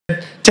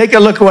Take a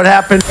look at what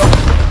happened.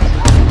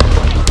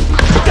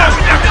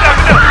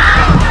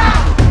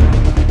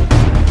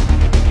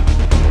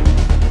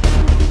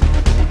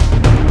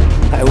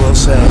 I will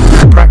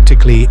say,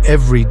 practically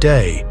every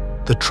day,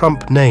 the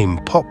Trump name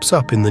pops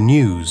up in the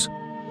news,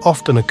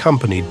 often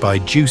accompanied by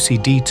juicy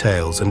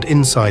details and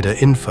insider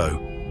info.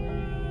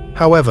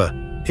 However,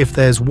 if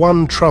there's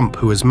one Trump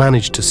who has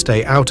managed to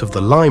stay out of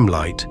the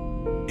limelight,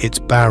 it's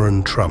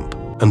Barron Trump.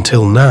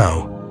 Until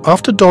now,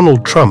 after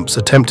Donald Trump's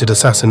attempted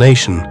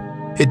assassination,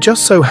 it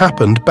just so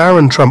happened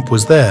Barron Trump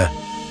was there,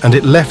 and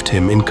it left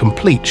him in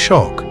complete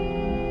shock.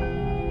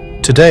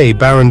 Today,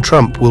 Barron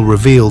Trump will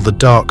reveal the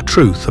dark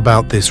truth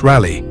about this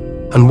rally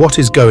and what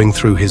is going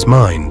through his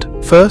mind.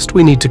 First,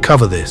 we need to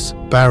cover this.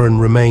 Barron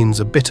remains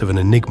a bit of an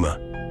enigma.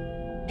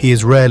 He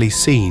is rarely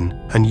seen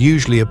and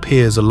usually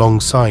appears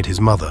alongside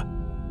his mother,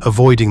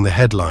 avoiding the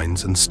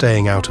headlines and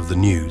staying out of the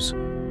news.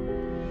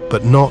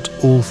 But not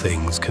all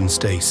things can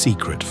stay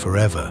secret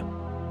forever.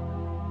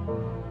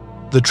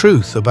 The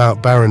truth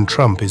about Barron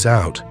Trump is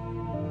out,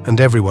 and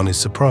everyone is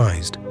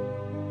surprised.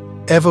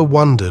 Ever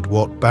wondered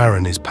what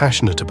Barron is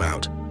passionate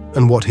about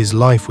and what his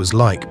life was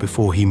like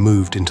before he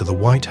moved into the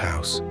White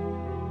House?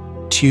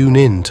 Tune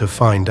in to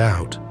find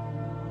out.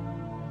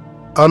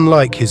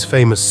 Unlike his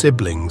famous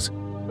siblings,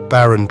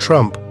 Barron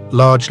Trump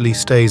largely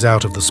stays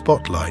out of the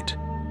spotlight.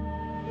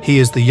 He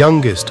is the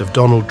youngest of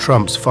Donald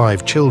Trump's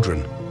 5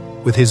 children,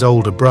 with his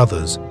older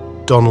brothers,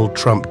 Donald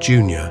Trump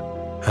Jr.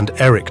 and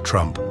Eric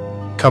Trump,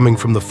 coming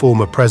from the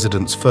former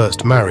president's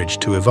first marriage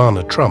to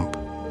Ivana Trump.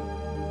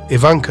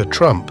 Ivanka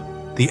Trump,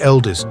 the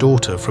eldest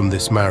daughter from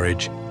this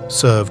marriage,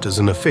 served as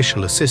an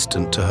official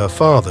assistant to her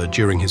father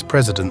during his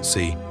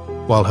presidency,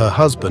 while her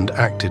husband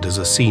acted as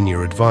a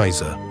senior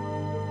advisor.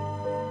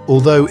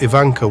 Although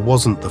Ivanka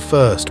wasn't the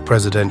first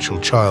presidential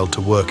child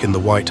to work in the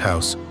White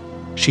House,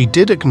 she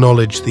did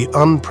acknowledge the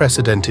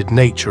unprecedented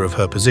nature of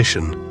her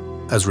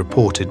position, as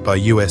reported by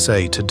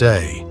USA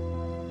Today.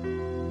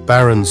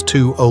 Barron's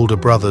 2 older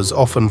brothers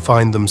often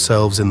find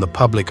themselves in the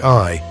public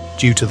eye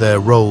due to their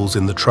roles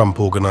in the Trump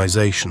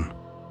organization.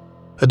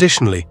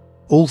 Additionally,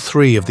 all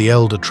 3 of the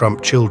elder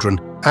Trump children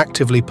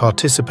actively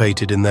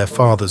participated in their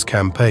father's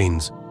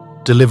campaigns,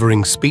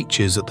 delivering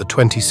speeches at the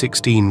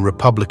 2016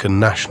 Republican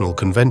National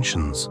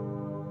Conventions.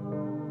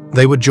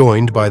 They were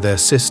joined by their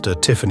sister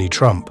Tiffany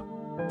Trump,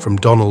 from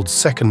Donald's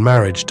second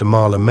marriage to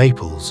Marla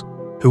Maples,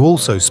 who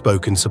also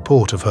spoke in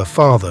support of her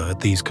father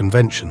at these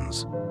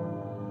conventions.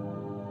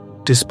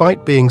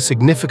 Despite being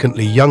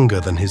significantly younger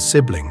than his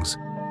siblings,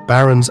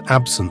 Barron's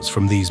absence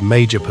from these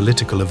major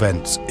political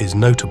events is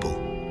notable.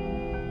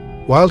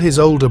 While his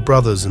older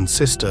brothers and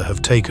sister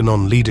have taken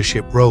on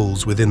leadership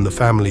roles within the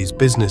family's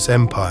business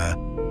empire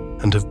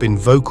and have been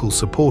vocal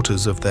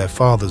supporters of their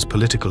father's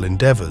political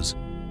endeavors,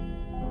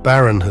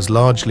 Barron has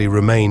largely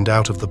remained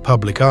out of the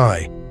public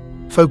eye,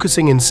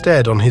 focusing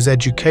instead on his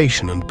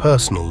education and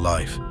personal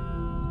life.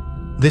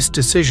 This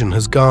decision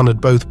has garnered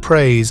both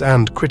praise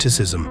and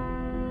criticism,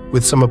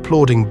 with some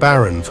applauding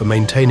Barron for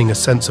maintaining a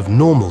sense of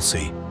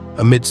normalcy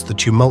amidst the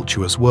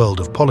tumultuous world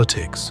of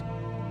politics,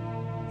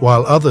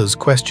 while others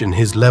question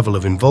his level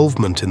of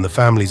involvement in the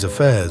family's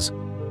affairs.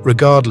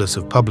 Regardless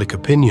of public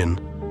opinion,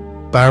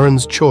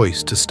 Barron's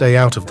choice to stay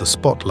out of the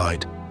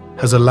spotlight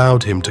has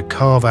allowed him to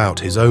carve out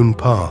his own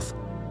path,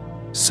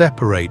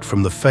 separate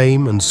from the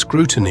fame and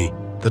scrutiny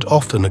that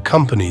often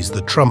accompanies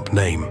the Trump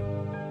name.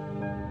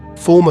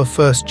 Former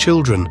first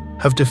children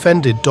have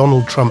defended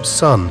Donald Trump's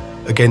son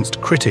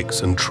against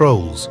critics and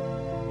trolls.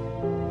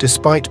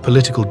 Despite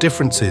political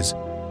differences,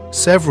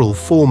 several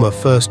former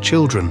first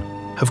children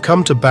have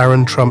come to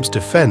Barron Trump's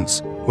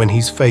defense when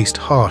he's faced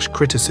harsh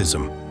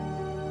criticism.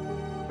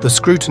 The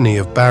scrutiny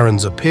of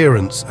Barron's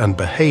appearance and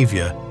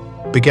behavior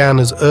began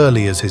as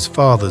early as his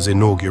father's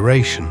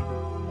inauguration.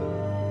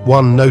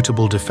 One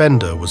notable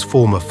defender was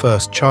former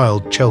first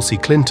child Chelsea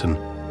Clinton,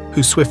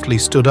 who swiftly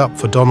stood up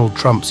for Donald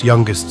Trump's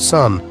youngest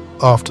son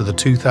after the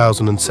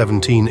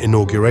 2017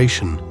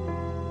 inauguration.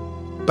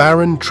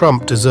 "Barron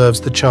Trump deserves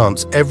the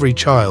chance every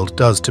child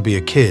does to be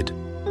a kid,"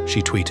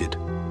 she tweeted.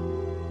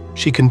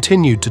 She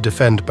continued to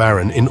defend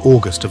Barron in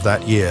August of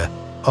that year,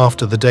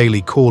 after the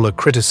Daily Caller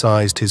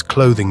criticized his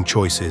clothing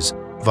choices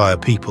via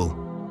People.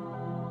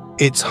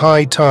 "It's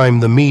high time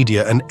the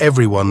media and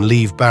everyone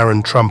leave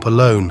Barron Trump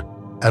alone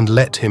and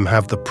let him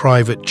have the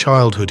private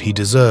childhood he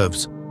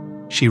deserves,"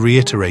 she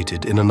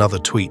reiterated in another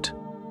tweet.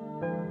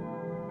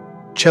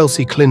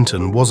 Chelsea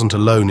Clinton wasn't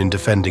alone in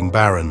defending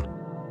Barron.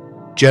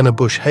 Jenna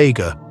Bush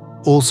Hager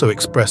also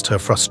expressed her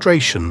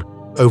frustration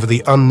over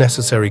the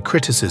unnecessary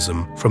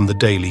criticism from the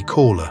Daily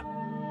Caller.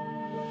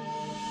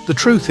 The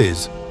truth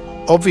is,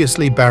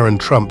 obviously Barron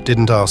Trump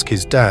didn't ask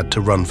his dad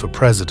to run for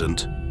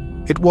president.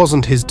 It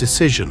wasn't his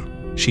decision,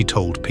 she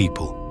told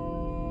People.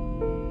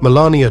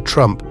 Melania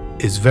Trump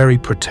is very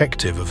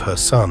protective of her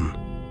son.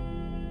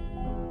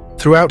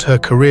 Throughout her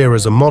career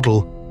as a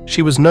model,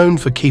 she was known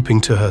for keeping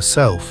to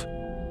herself,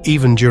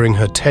 even during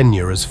her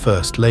tenure as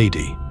First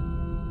Lady.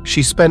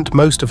 She spent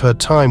most of her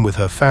time with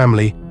her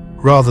family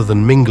rather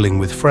than mingling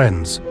with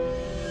friends.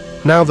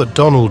 Now that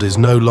Donald is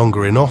no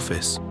longer in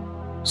office,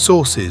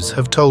 Sources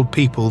have told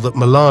people that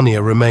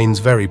Melania remains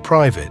very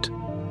private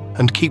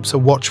and keeps a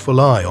watchful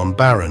eye on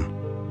Barron.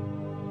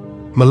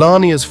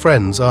 Melania's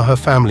friends are her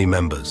family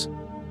members,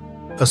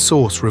 a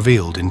source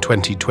revealed in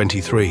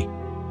 2023.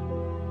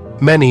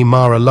 Many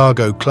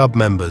Mar-a-Lago club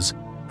members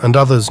and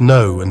others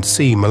know and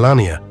see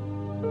Melania,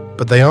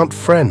 but they aren't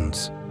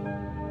friends.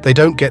 They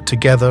don't get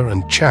together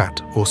and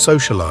chat or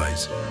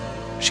socialize.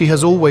 She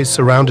has always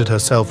surrounded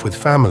herself with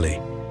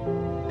family.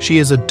 She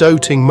is a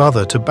doting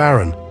mother to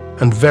Barron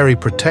and very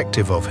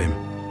protective of him.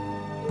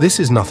 This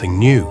is nothing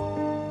new.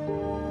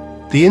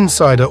 The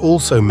insider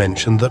also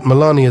mentioned that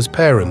Melania's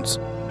parents,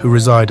 who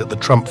reside at the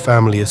Trump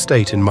family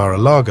estate in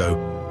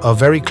Mar-a-Lago, are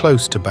very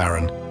close to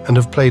Barron and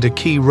have played a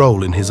key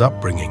role in his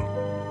upbringing.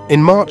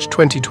 In March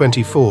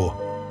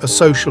 2024, a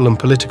social and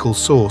political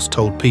source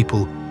told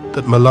people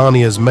that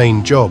Melania's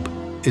main job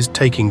is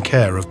taking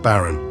care of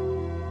Barron.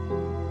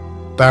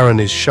 Barron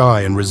is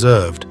shy and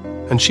reserved,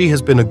 and she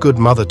has been a good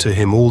mother to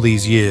him all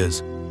these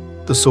years,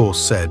 the source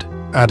said,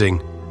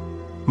 adding,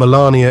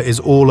 Melania is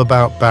all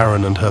about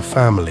Barron and her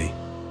family.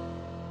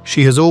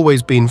 She has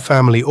always been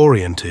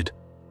family-oriented,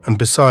 and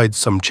besides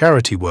some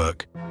charity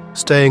work,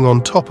 staying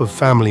on top of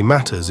family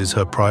matters is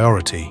her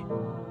priority.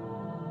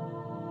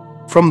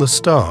 From the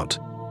start,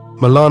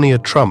 Melania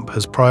Trump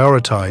has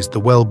prioritized the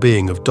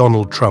well-being of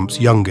Donald Trump's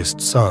youngest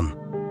son.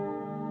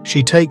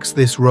 She takes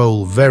this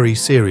role very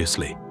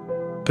seriously,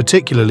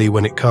 particularly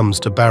when it comes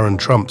to Barron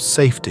Trump's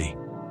safety.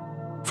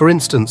 For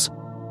instance,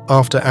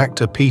 after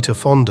actor Peter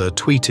Fonda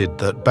tweeted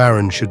that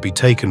Barron should be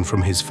taken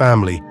from his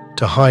family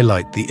to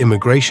highlight the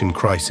immigration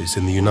crisis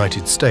in the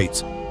United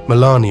States,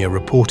 Melania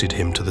reported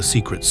him to the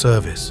Secret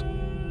Service.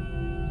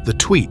 The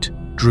tweet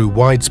drew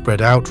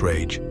widespread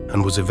outrage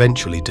and was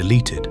eventually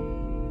deleted.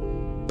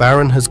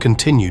 Barron has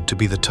continued to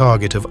be the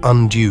target of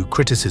undue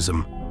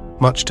criticism,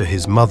 much to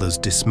his mother's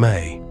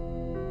dismay.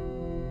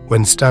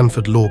 When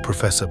Stanford law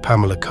professor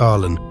Pamela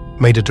Karlan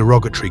made a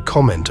derogatory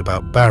comment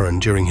about Barron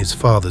during his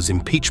father's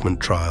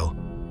impeachment trial,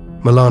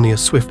 Melania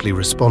swiftly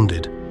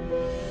responded,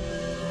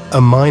 "A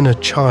minor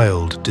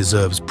child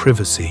deserves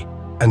privacy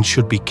and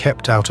should be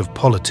kept out of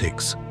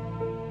politics,"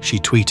 she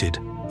tweeted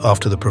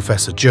after the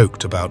professor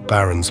joked about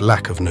Barron's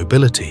lack of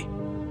nobility.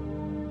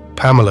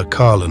 "Pamela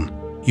Karlan,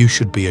 you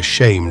should be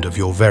ashamed of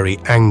your very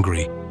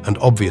angry and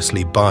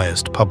obviously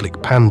biased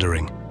public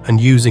pandering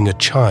and using a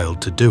child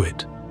to do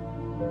it."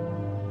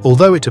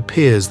 Although it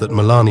appears that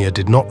Melania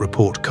did not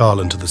report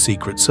Karlan to the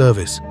Secret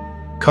Service,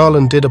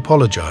 Karlan did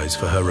apologize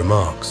for her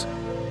remarks.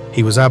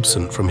 He was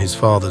absent from his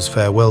father's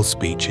farewell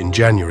speech in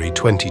January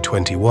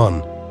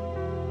 2021.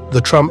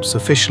 The Trumps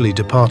officially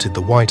departed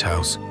the White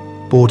House,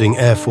 boarding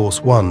Air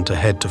Force One to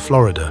head to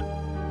Florida,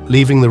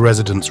 leaving the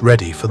residents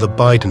ready for the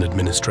Biden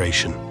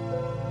administration.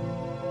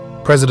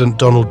 President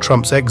Donald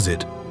Trump's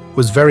exit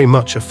was very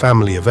much a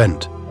family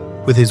event,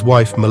 with his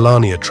wife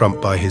Melania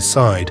Trump by his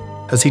side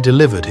as he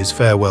delivered his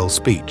farewell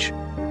speech.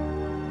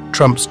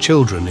 Trump's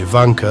children,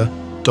 Ivanka,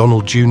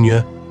 Donald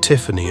Jr.,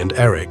 Tiffany and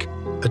Eric,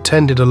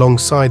 attended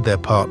alongside their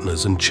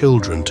partners and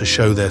children to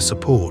show their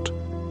support.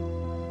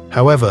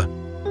 However,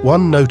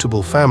 one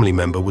notable family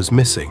member was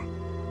missing.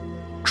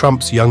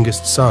 Trump's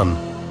youngest son,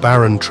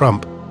 Barron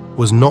Trump,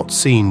 was not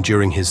seen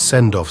during his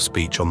send-off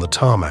speech on the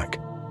tarmac.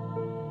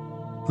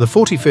 The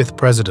 45th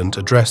president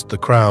addressed the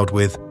crowd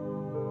with,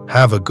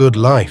 "Have a good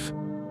life,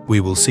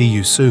 we will see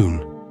you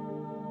soon,"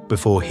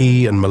 before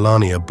he and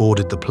Melania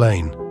boarded the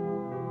plane.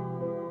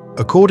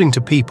 According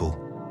to People,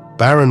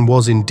 Barron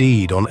was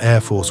indeed on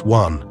Air Force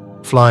One,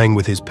 flying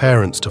with his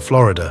parents to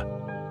Florida,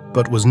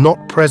 but was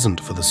not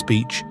present for the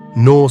speech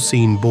nor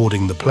seen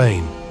boarding the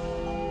plane.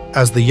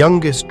 As the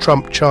youngest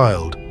Trump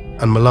child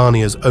and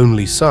Melania's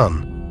only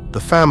son, the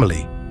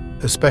family,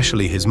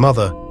 especially his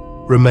mother,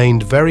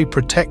 remained very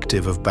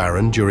protective of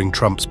Barron during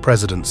Trump's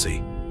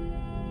presidency.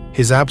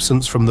 His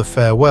absence from the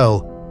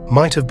farewell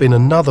might have been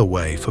another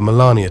way for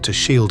Melania to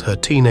shield her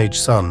teenage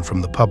son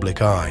from the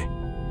public eye.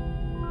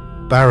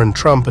 Barron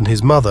Trump and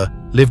his mother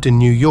lived in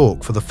New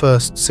York for the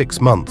first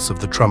 6 months of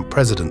the Trump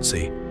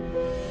presidency.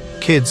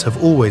 Kids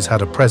have always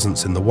had a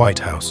presence in the White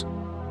House.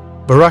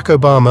 Barack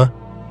Obama,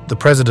 the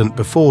president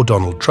before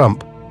Donald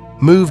Trump,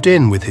 moved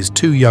in with his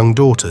 2 young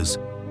daughters,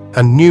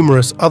 and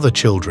numerous other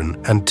children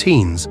and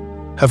teens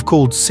have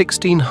called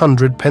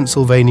 1600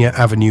 Pennsylvania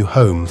Avenue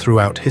home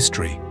throughout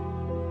history.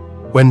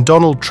 When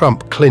Donald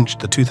Trump clinched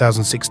the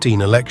 2016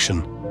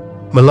 election,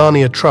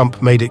 Melania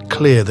Trump made it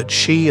clear that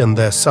she and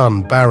their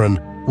son Barron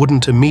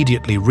wouldn't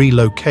immediately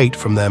relocate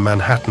from their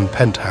Manhattan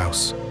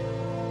penthouse.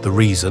 The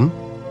reason?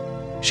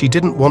 She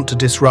didn't want to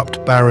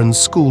disrupt Barron's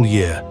school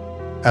year,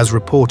 as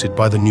reported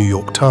by the New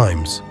York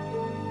Times.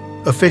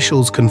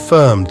 Officials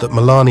confirmed that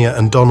Melania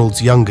and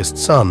Donald's youngest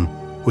son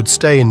would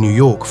stay in New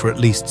York for at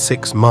least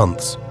 6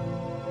 months.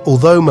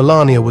 Although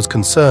Melania was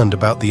concerned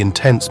about the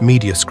intense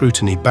media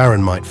scrutiny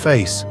Barron might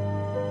face,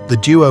 the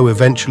duo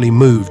eventually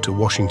moved to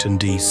Washington,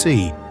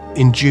 D.C.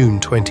 in June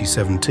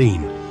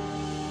 2017.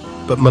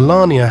 But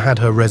Melania had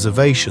her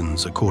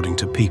reservations, according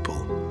to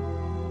People.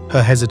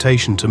 Her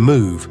hesitation to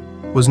move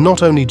was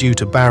not only due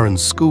to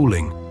Barron's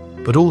schooling,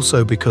 but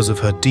also because of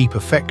her deep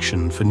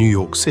affection for New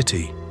York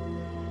City.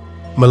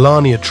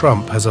 Melania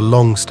Trump has a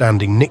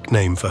long-standing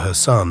nickname for her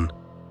son.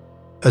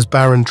 As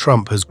Barron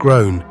Trump has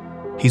grown,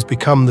 he's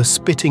become the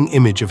spitting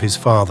image of his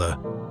father.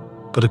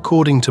 But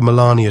according to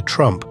Melania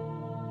Trump,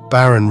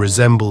 Barron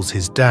resembles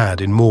his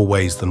dad in more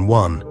ways than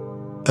one,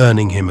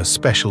 earning him a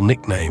special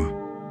nickname.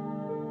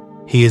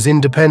 He is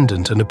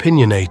independent and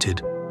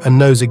opinionated and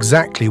knows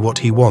exactly what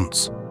he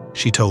wants,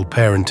 she told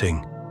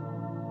Parenting.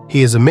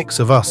 He is a mix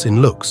of us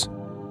in looks,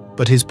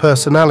 but his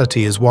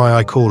personality is why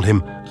I call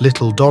him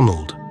Little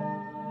Donald.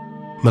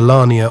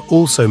 Melania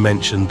also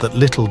mentioned that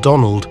Little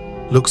Donald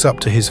looks up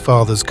to his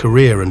father's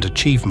career and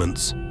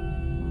achievements.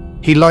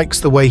 He likes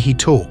the way he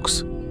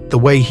talks, the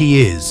way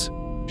he is,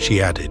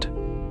 she added.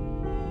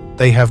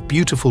 They have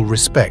beautiful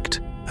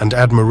respect and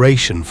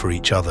admiration for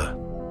each other.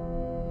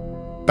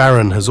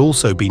 Barron has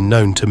also been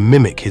known to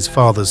mimic his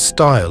father's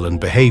style and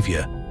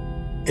behavior.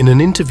 In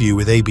an interview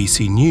with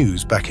ABC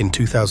News back in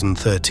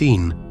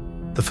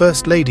 2013, the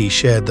First Lady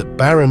shared that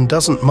Barron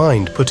doesn't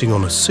mind putting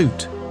on a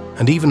suit,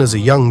 and even as a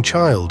young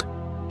child,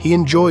 he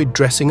enjoyed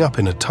dressing up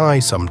in a tie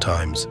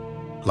sometimes,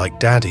 like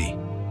Daddy.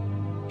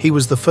 He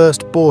was the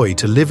first boy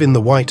to live in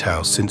the White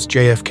House since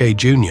JFK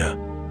Jr.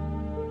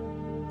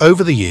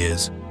 Over the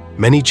years,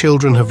 many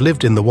children have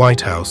lived in the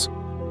White House,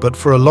 but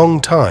for a long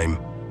time,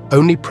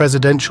 only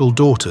presidential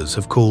daughters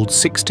have called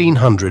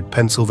 1600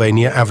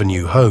 Pennsylvania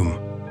Avenue home.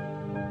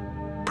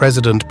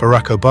 President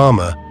Barack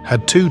Obama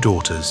had 2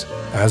 daughters,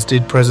 as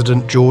did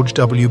President George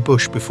W.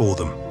 Bush before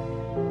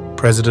them.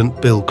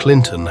 President Bill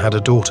Clinton had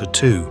a daughter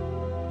too.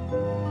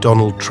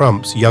 Donald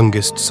Trump's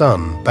youngest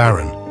son,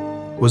 Barron,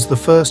 was the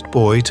first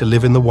boy to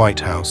live in the White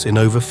House in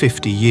over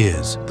 50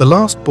 years. The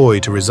last boy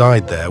to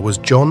reside there was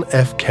John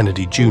F.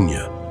 Kennedy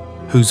Jr.,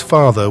 whose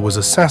father was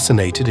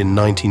assassinated in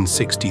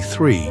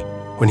 1963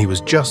 when he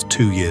was just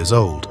 2 years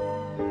old.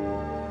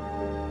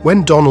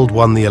 When Donald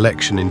won the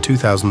election in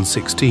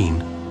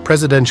 2016,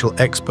 presidential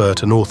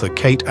expert and author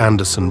Kate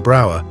Anderson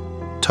Brower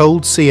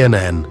told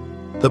CNN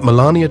that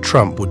Melania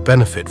Trump would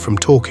benefit from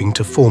talking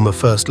to former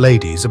First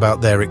Ladies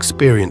about their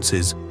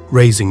experiences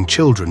raising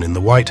children in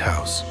the White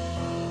House.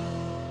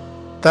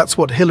 That's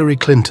what Hillary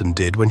Clinton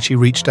did when she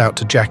reached out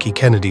to Jackie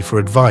Kennedy for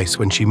advice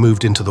when she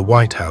moved into the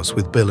White House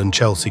with Bill and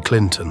Chelsea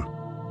Clinton.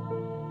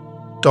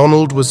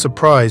 Donald was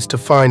surprised to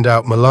find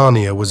out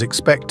Melania was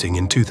expecting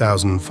in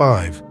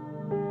 2005.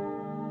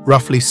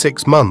 Roughly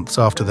 6 months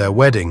after their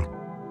wedding,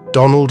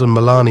 Donald and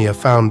Melania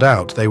found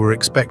out they were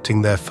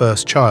expecting their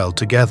first child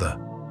together.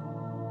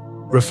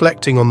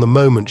 Reflecting on the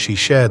moment she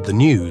shared the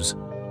news,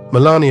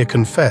 Melania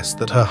confessed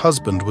that her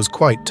husband was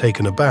quite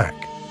taken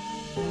aback.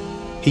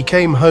 He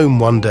came home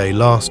one day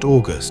last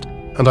August,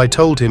 and I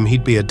told him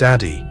he'd be a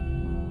daddy.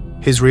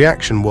 His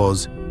reaction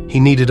was he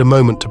needed a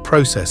moment to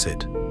process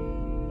it.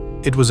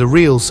 It was a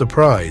real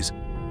surprise,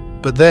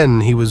 but then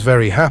he was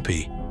very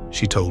happy,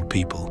 she told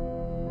People.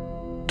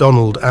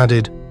 Donald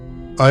added,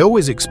 "I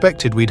always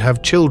expected we'd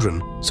have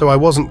children, so I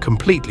wasn't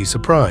completely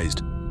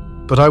surprised,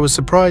 but I was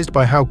surprised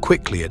by how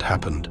quickly it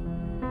happened.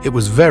 It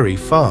was very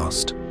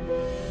fast."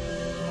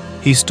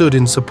 He stood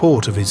in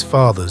support of his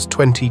father's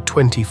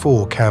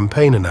 2024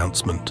 campaign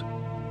announcement.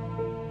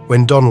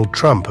 When Donald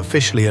Trump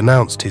officially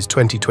announced his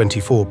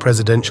 2024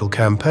 presidential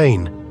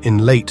campaign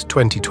in late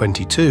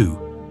 2022,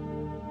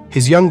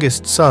 his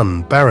youngest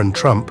son, Barron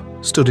Trump,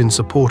 stood in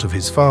support of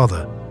his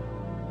father.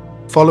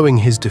 Following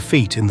his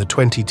defeat in the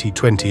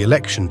 2020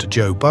 election to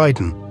Joe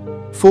Biden,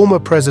 former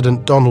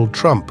President Donald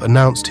Trump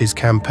announced his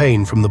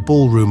campaign from the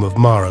ballroom of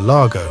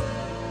Mar-a-Lago,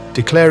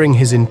 declaring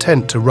his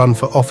intent to run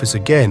for office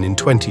again in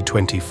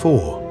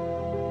 2024.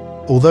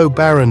 Although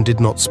Barron did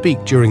not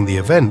speak during the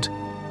event,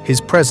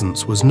 his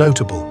presence was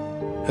notable,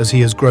 as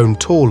he has grown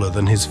taller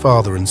than his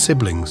father and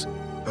siblings,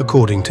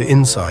 according to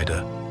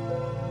Insider.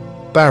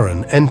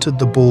 Barron entered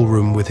the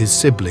ballroom with his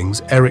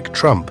siblings Eric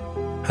Trump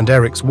and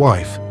Eric's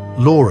wife,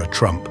 Laura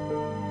Trump,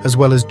 as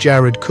well as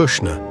Jared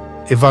Kushner,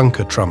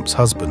 Ivanka Trump's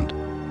husband.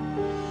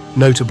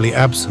 Notably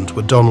absent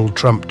were Donald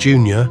Trump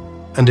Jr.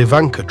 and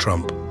Ivanka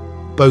Trump,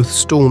 both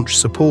staunch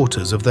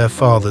supporters of their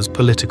father's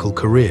political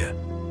career.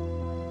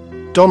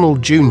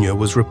 Donald Jr.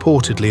 was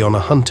reportedly on a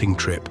hunting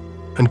trip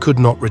and could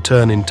not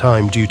return in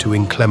time due to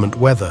inclement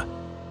weather,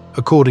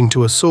 according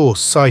to a source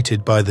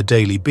cited by the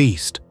Daily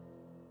Beast.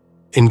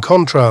 In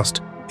contrast,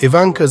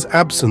 Ivanka's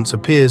absence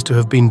appears to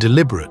have been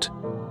deliberate,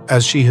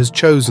 as she has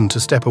chosen to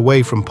step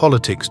away from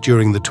politics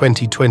during the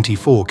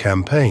 2024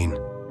 campaign.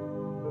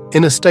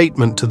 In a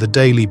statement to the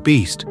Daily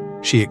Beast,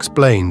 she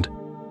explained,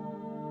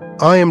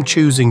 "I am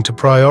choosing to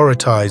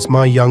prioritize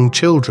my young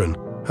children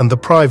and the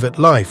private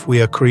life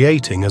we are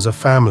creating as a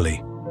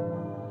family."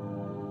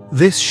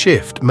 This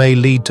shift may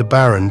lead to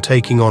Barron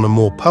taking on a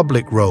more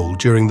public role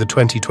during the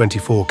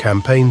 2024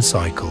 campaign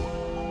cycle.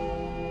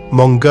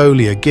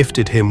 Mongolia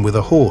gifted him with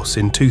a horse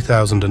in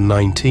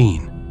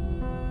 2019.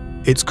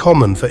 It's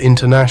common for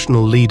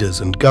international leaders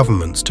and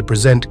governments to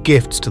present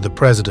gifts to the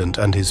president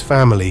and his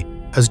family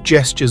as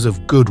gestures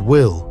of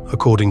goodwill,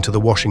 according to the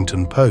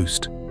Washington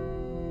Post.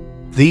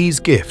 These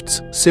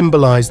gifts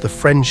symbolize the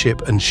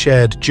friendship and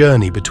shared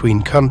journey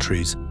between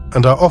countries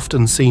and are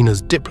often seen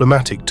as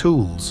diplomatic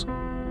tools.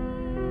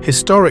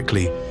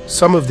 Historically,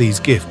 some of these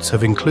gifts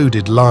have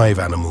included live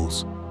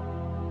animals.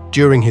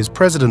 During his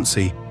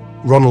presidency,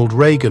 Ronald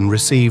Reagan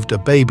received a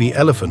baby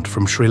elephant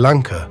from Sri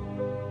Lanka.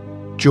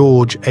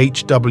 George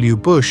H.W.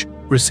 Bush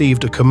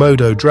received a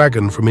Komodo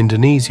dragon from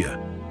Indonesia,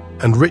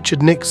 and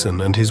Richard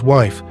Nixon and his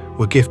wife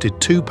were gifted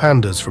 2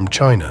 pandas from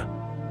China.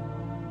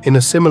 In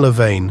a similar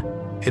vein,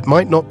 it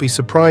might not be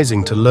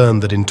surprising to learn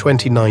that in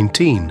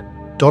 2019,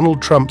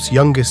 Donald Trump's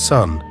youngest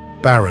son,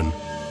 Barron,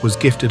 was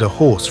gifted a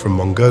horse from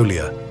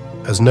Mongolia,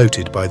 as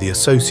noted by the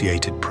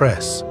Associated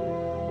Press.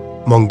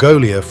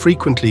 Mongolia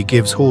frequently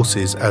gives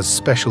horses as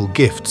special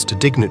gifts to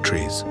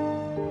dignitaries.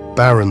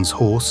 Barron's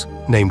horse,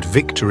 named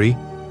Victory,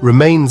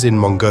 remains in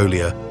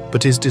Mongolia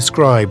but is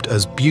described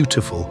as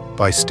beautiful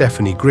by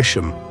Stephanie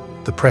Grisham,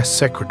 the press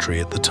secretary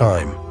at the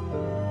time.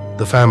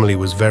 The family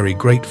was very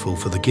grateful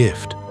for the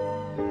gift.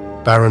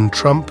 Barron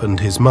Trump and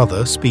his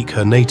mother speak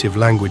her native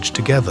language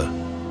together.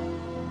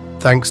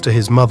 Thanks to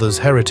his mother's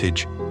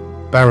heritage,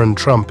 Barron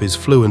Trump is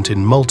fluent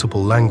in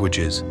multiple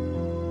languages.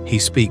 He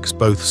speaks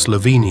both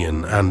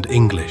Slovenian and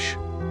English.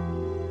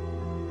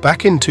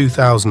 Back in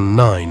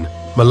 2009,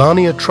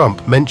 Melania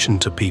Trump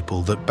mentioned to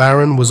people that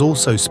Barron was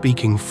also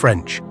speaking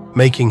French,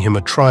 making him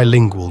a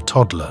trilingual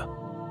toddler.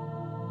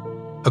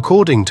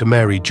 According to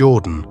Mary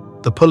Jordan,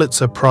 the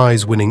Pulitzer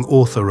Prize-winning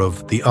author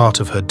of The Art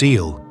of Her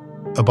Deal,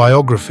 a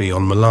biography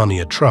on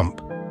Melania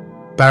Trump,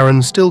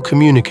 Barron still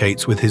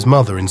communicates with his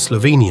mother in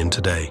Slovenian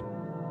today.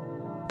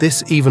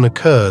 This even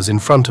occurs in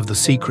front of the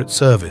Secret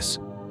Service,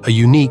 a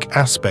unique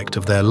aspect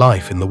of their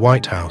life in the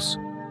White House.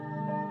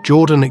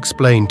 Jordan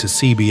explained to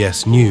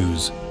CBS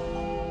News,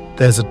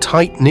 "There's a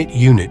tight-knit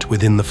unit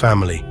within the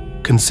family,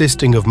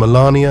 consisting of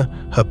Melania,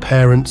 her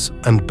parents,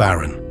 and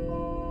Barron.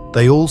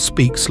 They all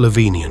speak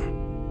Slovenian.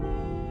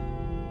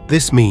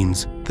 This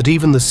means that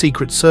even the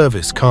Secret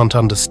Service can't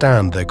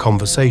understand their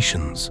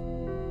conversations."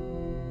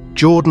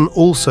 Jordan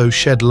also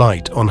shed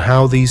light on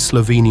how these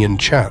Slovenian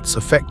chats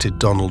affected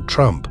Donald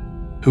Trump,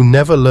 who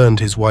never learned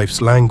his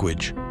wife's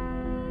language.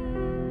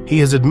 He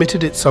has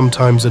admitted it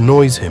sometimes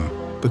annoys him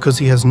because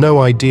he has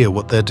no idea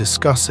what they're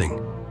discussing,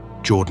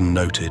 Jordan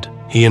noted.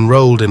 He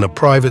enrolled in a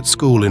private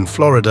school in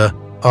Florida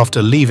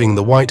after leaving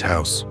the White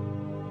House.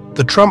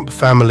 The Trump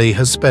family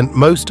has spent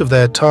most of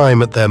their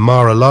time at their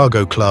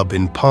Mar-a-Lago club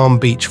in Palm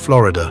Beach,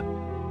 Florida,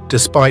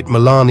 despite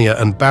Melania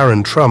and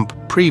Barron Trump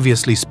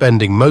previously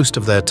spending most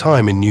of their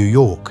time in New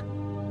York.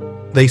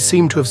 They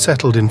seem to have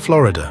settled in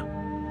Florida.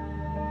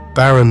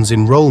 Barron's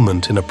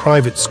enrollment in a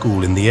private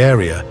school in the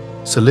area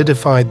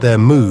solidified their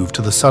move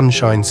to the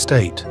Sunshine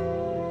State.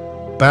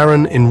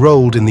 Barron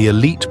enrolled in the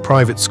elite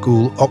private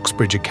school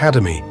Oxbridge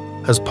Academy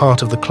as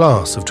part of the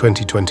class of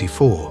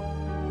 2024.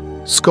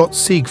 Scott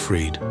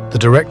Siegfried, the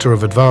Director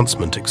of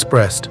Advancement,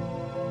 expressed,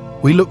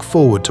 "We look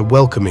forward to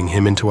welcoming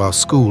him into our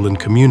school and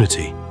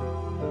community."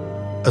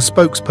 A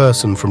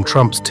spokesperson from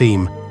Trump's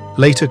team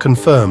later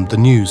confirmed the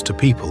news to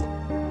People.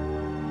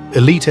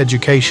 Elite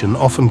education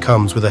often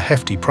comes with a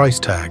hefty price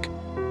tag,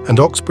 and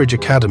Oxbridge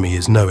Academy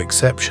is no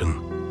exception.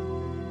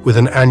 With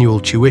an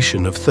annual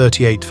tuition of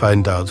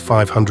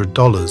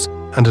 $38,500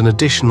 and an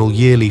additional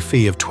yearly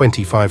fee of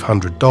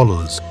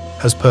 $2,500,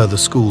 as per the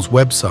school's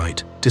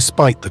website,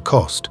 despite the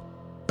cost,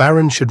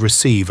 Barron should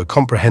receive a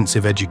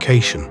comprehensive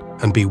education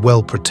and be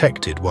well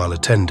protected while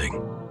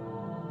attending.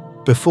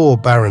 Before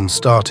Barron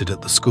started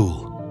at the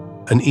school,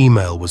 an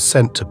email was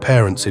sent to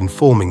parents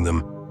informing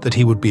them that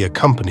he would be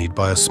accompanied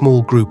by a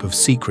small group of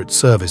Secret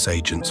Service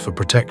agents for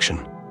protection.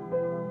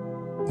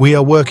 "We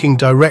are working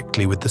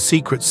directly with the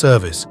Secret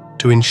Service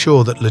to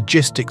ensure that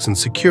logistics and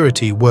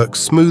security work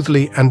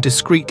smoothly and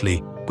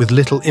discreetly with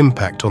little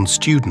impact on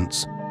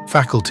students,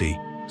 faculty,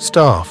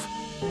 staff,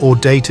 or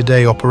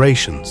day-to-day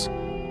operations,"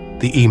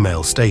 the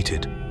email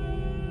stated.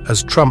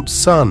 As Trump's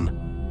son,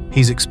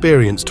 he's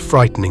experienced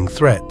frightening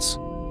threats.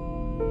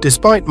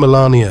 Despite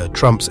Melania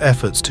Trump's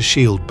efforts to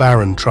shield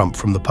Barron Trump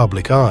from the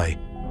public eye,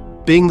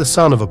 being the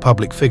son of a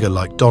public figure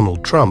like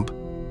Donald Trump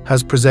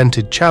has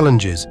presented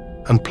challenges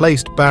and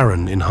placed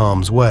Barron in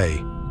harm's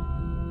way.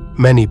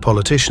 Many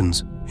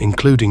politicians,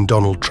 including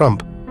Donald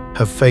Trump,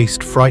 have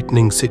faced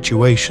frightening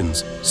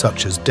situations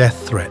such as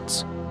death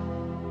threats.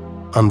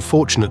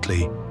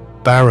 Unfortunately,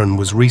 Barron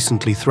was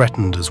recently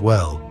threatened as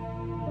well.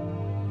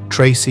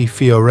 Tracy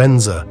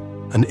Fiorenza,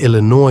 an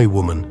Illinois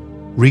woman,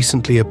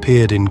 recently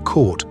appeared in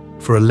court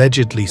for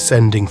allegedly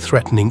sending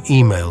threatening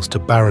emails to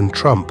Barron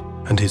Trump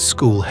and his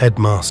school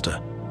headmaster.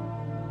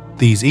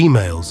 These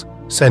emails,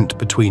 sent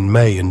between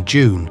May and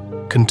June,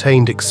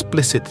 contained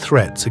explicit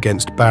threats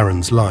against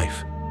Barron's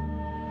life.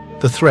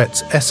 The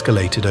threats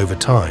escalated over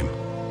time,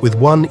 with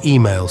one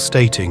email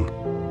stating,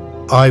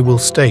 "I will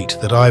state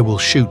that I will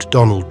shoot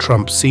Donald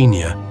Trump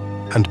Sr.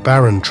 and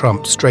Barron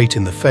Trump straight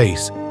in the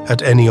face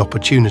at any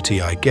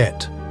opportunity I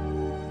get."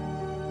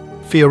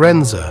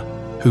 Fiorenza,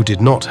 who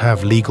did not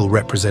have legal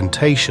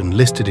representation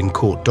listed in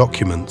court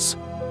documents,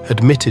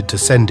 admitted to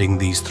sending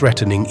these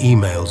threatening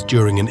emails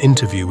during an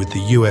interview with the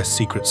US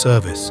Secret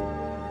Service.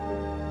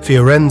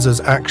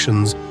 Fiorenza's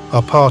actions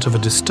are part of a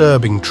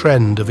disturbing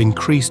trend of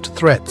increased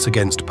threats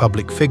against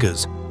public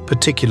figures,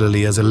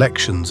 particularly as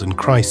elections and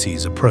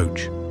crises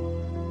approach.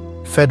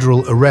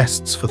 Federal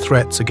arrests for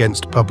threats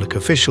against public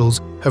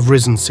officials have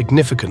risen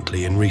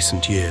significantly in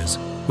recent years,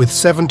 with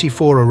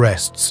 74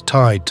 arrests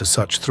tied to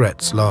such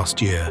threats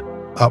last year,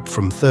 up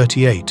from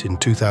 38 in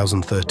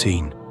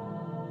 2013.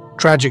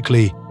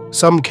 Tragically,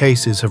 some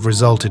cases have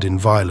resulted in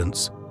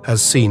violence,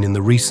 as seen in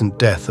the recent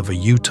death of a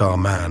Utah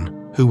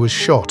man who was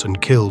shot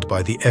and killed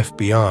by the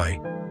FBI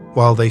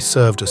while they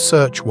served a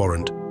search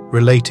warrant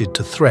related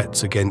to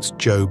threats against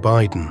Joe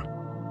Biden.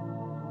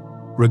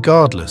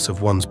 Regardless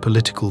of one's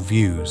political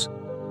views,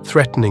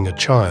 threatening a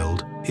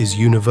child is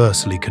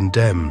universally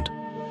condemned.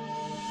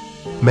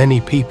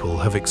 Many people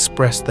have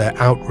expressed their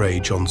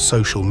outrage on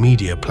social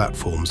media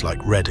platforms like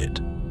Reddit.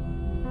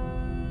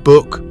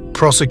 Book,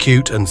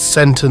 prosecute, and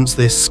sentence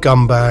this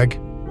scumbag.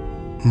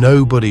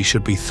 Nobody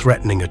should be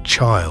threatening a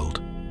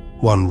child,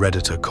 one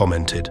Redditor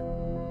commented.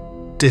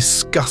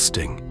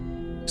 Disgusting.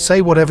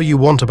 Say whatever you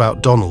want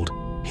about Donald.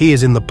 He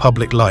is in the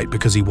public light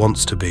because he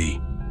wants to be.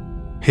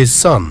 His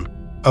son,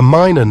 a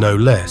minor no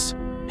less,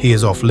 he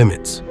is off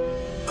limits,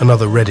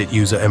 another Reddit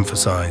user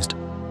emphasized.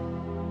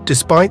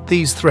 Despite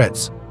these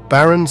threats,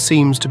 Barron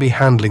seems to be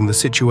handling the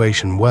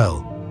situation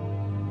well.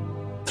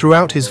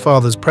 Throughout his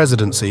father's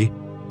presidency,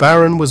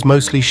 Barron was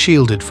mostly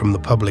shielded from the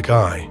public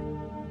eye.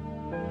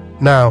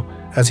 Now,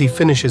 as he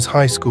finishes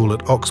high school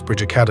at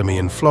Oxbridge Academy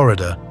in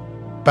Florida,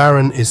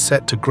 Barron is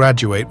set to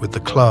graduate with the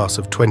class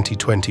of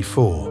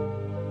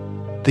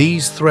 2024.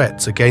 These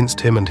threats against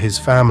him and his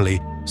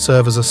family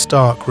serve as a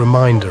stark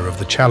reminder of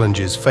the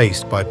challenges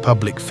faced by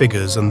public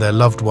figures and their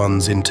loved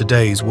ones in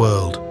today's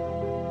world.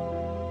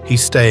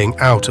 He's staying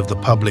out of the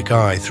public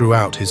eye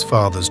throughout his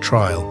father's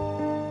trial.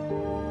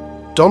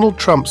 Donald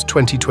Trump's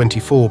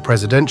 2024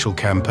 presidential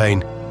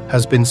campaign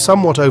has been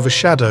somewhat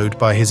overshadowed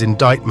by his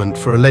indictment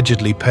for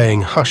allegedly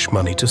paying hush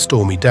money to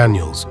Stormy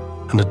Daniels,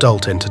 an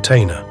adult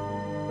entertainer.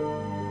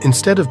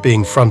 Instead of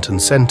being front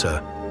and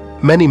center,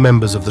 many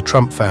members of the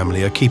Trump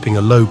family are keeping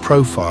a low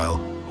profile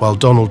while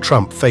Donald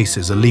Trump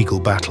faces a legal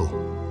battle.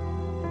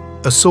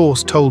 A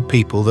source told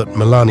People that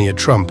Melania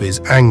Trump is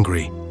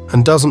angry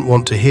and doesn't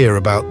want to hear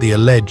about the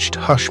alleged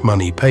hush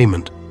money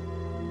payment.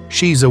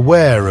 She's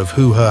aware of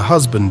who her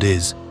husband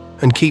is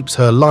and keeps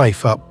her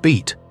life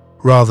upbeat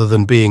rather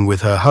than being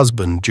with her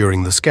husband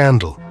during the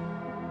scandal.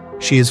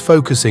 She is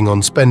focusing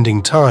on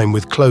spending time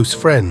with close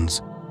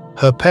friends,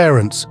 her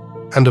parents,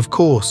 and of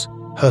course,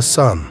 her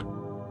son.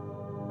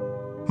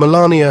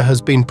 Melania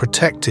has been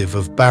protective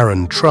of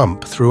Barron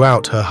Trump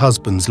throughout her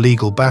husband's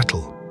legal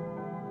battle.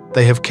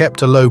 They have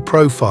kept a low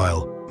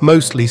profile,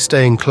 mostly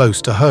staying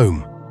close to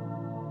home.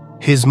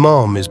 His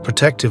mom is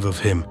protective of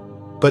him,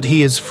 but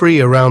he is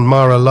free around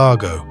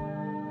Mar-a-Lago.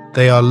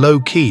 They are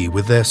low-key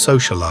with their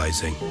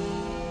socializing.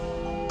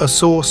 A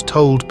source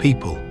told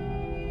People,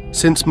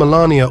 since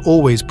Melania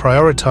always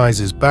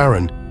prioritizes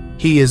Barron,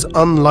 he is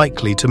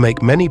unlikely to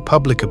make many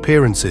public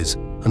appearances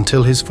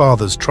until his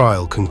father's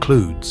trial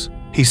concludes.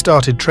 He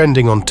started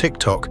trending on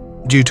TikTok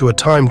due to a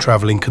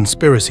time-traveling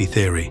conspiracy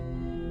theory.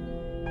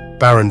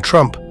 Barron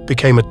Trump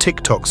became a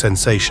TikTok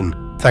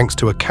sensation thanks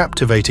to a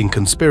captivating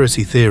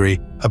conspiracy theory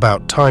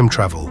about time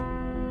travel.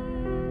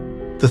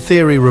 The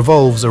theory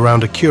revolves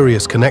around a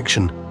curious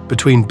connection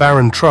between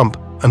Barron Trump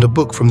and a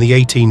book from the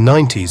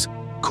 1890s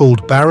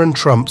called Barron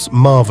Trump's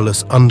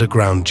Marvelous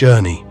Underground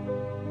Journey.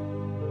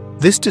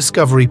 This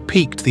discovery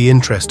piqued the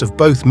interest of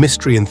both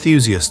mystery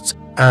enthusiasts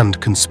and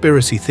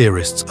conspiracy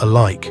theorists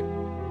alike.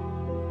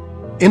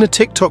 In a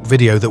TikTok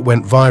video that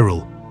went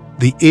viral,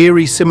 the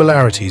eerie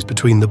similarities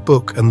between the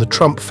book and the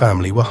Trump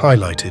family were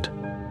highlighted.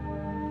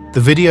 The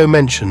video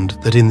mentioned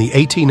that in the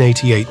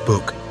 1888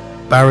 book,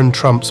 Barron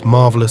Trump's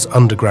Marvelous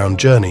Underground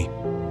Journey,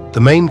 the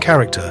main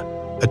character,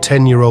 a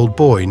 10-year-old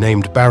boy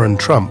named Barron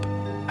Trump,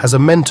 has a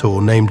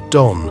mentor named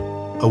Don,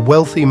 a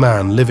wealthy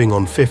man living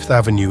on Fifth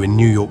Avenue in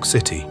New York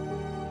City.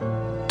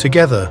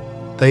 Together,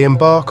 they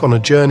embark on a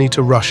journey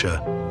to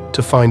Russia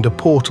to find a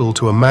portal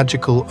to a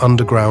magical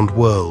underground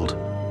world.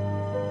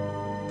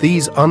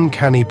 These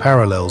uncanny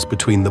parallels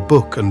between the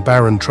book and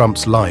Barron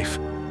Trump's life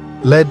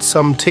led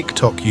some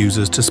TikTok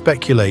users to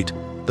speculate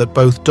that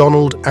both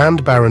Donald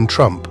and Barron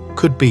Trump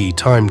could be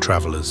time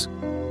travelers.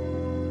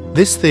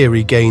 This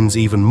theory gains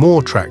even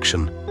more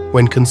traction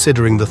when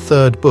considering the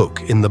third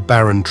book in the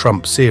Barron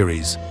Trump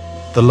series,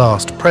 The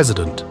Last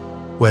President,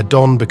 where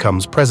Don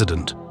becomes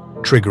president,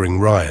 triggering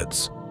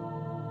riots.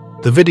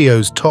 The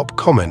video's top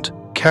comment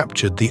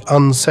captured the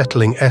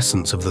unsettling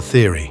essence of the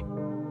theory.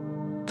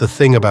 The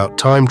thing about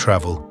time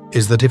travel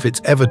is that if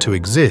it's ever to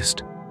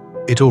exist,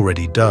 it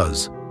already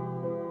does.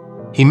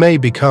 He may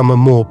become a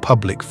more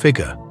public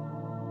figure.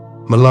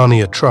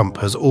 Melania Trump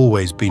has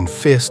always been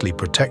fiercely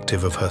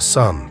protective of her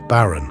son,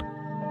 Barron,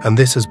 and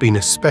this has been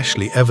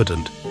especially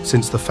evident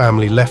since the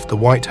family left the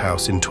White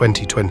House in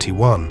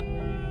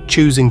 2021,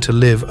 choosing to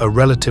live a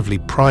relatively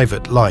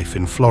private life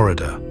in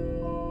Florida.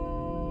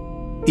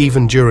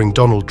 Even during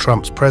Donald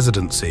Trump's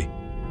presidency,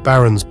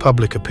 Barron's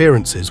public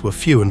appearances were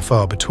few and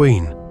far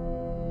between.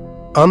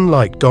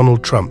 Unlike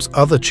Donald Trump's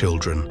other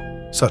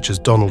children, such as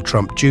Donald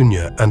Trump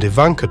Jr. and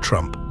Ivanka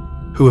Trump,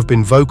 who have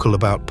been vocal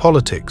about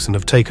politics and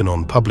have taken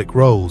on public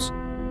roles,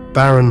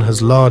 Barron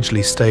has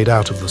largely stayed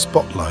out of the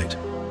spotlight.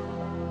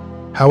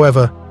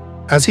 However,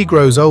 as he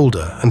grows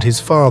older and his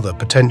father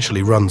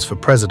potentially runs for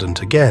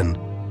president again,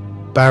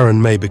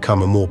 Barron may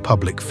become a more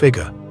public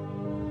figure.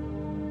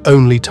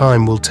 Only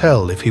time will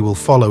tell if he will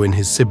follow in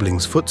his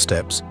siblings'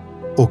 footsteps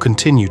or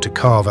continue to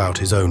carve out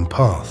his own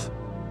path.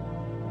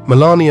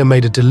 Melania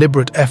made a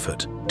deliberate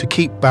effort to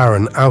keep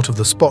Barron out of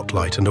the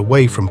spotlight and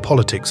away from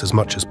politics as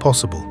much as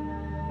possible.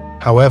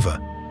 However,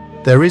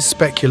 there is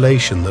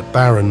speculation that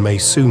Barron may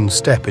soon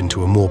step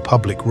into a more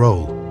public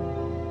role.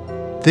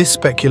 This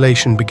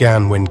speculation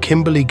began when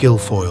Kimberly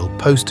Guilfoyle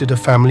posted a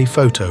family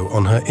photo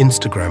on her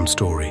Instagram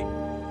story,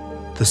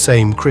 the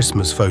same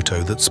Christmas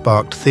photo that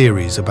sparked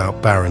theories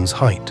about Barron's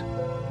height.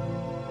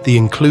 The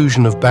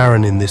inclusion of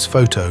Barron in this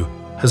photo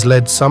has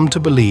led some to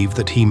believe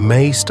that he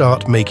may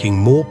start making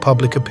more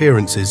public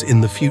appearances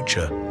in the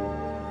future.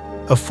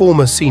 A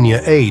former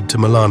senior aide to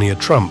Melania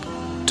Trump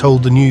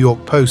told the New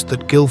York Post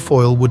that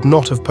Guilfoyle would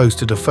not have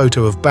posted a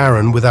photo of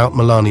Barron without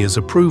Melania's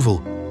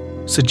approval,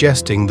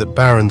 suggesting that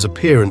Barron's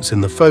appearance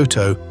in the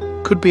photo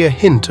could be a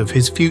hint of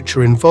his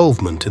future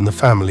involvement in the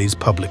family's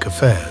public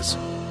affairs.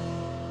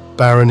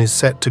 Barron is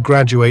set to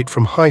graduate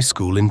from high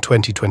school in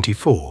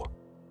 2024,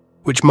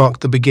 which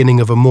marked the beginning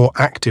of a more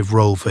active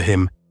role for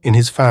him in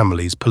his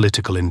family's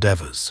political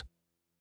endeavors.